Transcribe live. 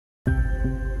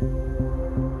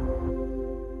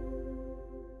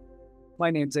My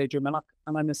name's Adrian Minnock,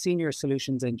 and I'm a Senior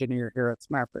Solutions Engineer here at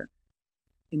SmartBear.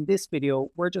 In this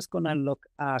video, we're just going to look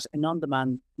at an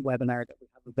on-demand webinar that we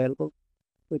have available,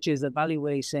 which is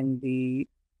evaluating the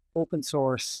open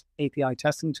source API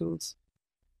testing tools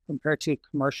compared to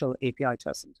commercial API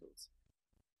testing tools.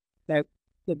 Now,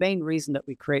 the main reason that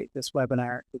we create this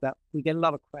webinar is that we get a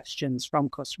lot of questions from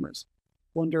customers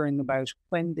wondering about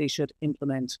when they should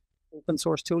implement open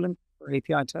source tooling for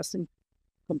API testing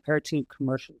compared to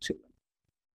commercial tooling.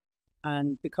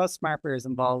 And because SmartBear is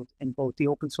involved in both the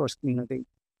open source community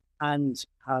and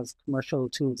has commercial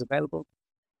tools available,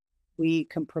 we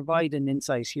can provide an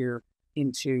insight here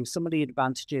into some of the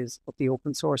advantages of the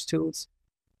open source tools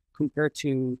compared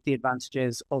to the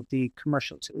advantages of the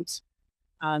commercial tools,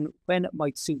 and when it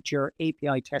might suit your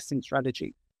API testing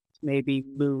strategy to maybe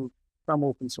move from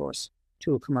open source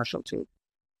to a commercial tool.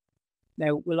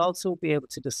 Now, we'll also be able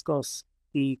to discuss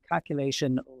the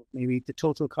calculation of maybe the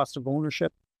total cost of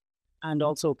ownership and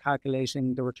also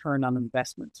calculating the return on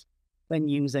investment when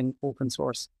using open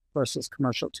source versus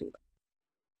commercial tooling.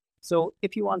 So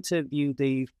if you want to view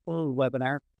the full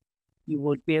webinar, you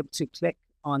would be able to click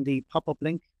on the pop-up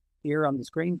link here on the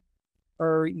screen,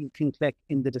 or you can click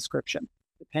in the description,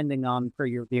 depending on where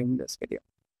you're viewing this video.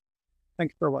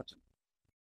 Thank you for watching.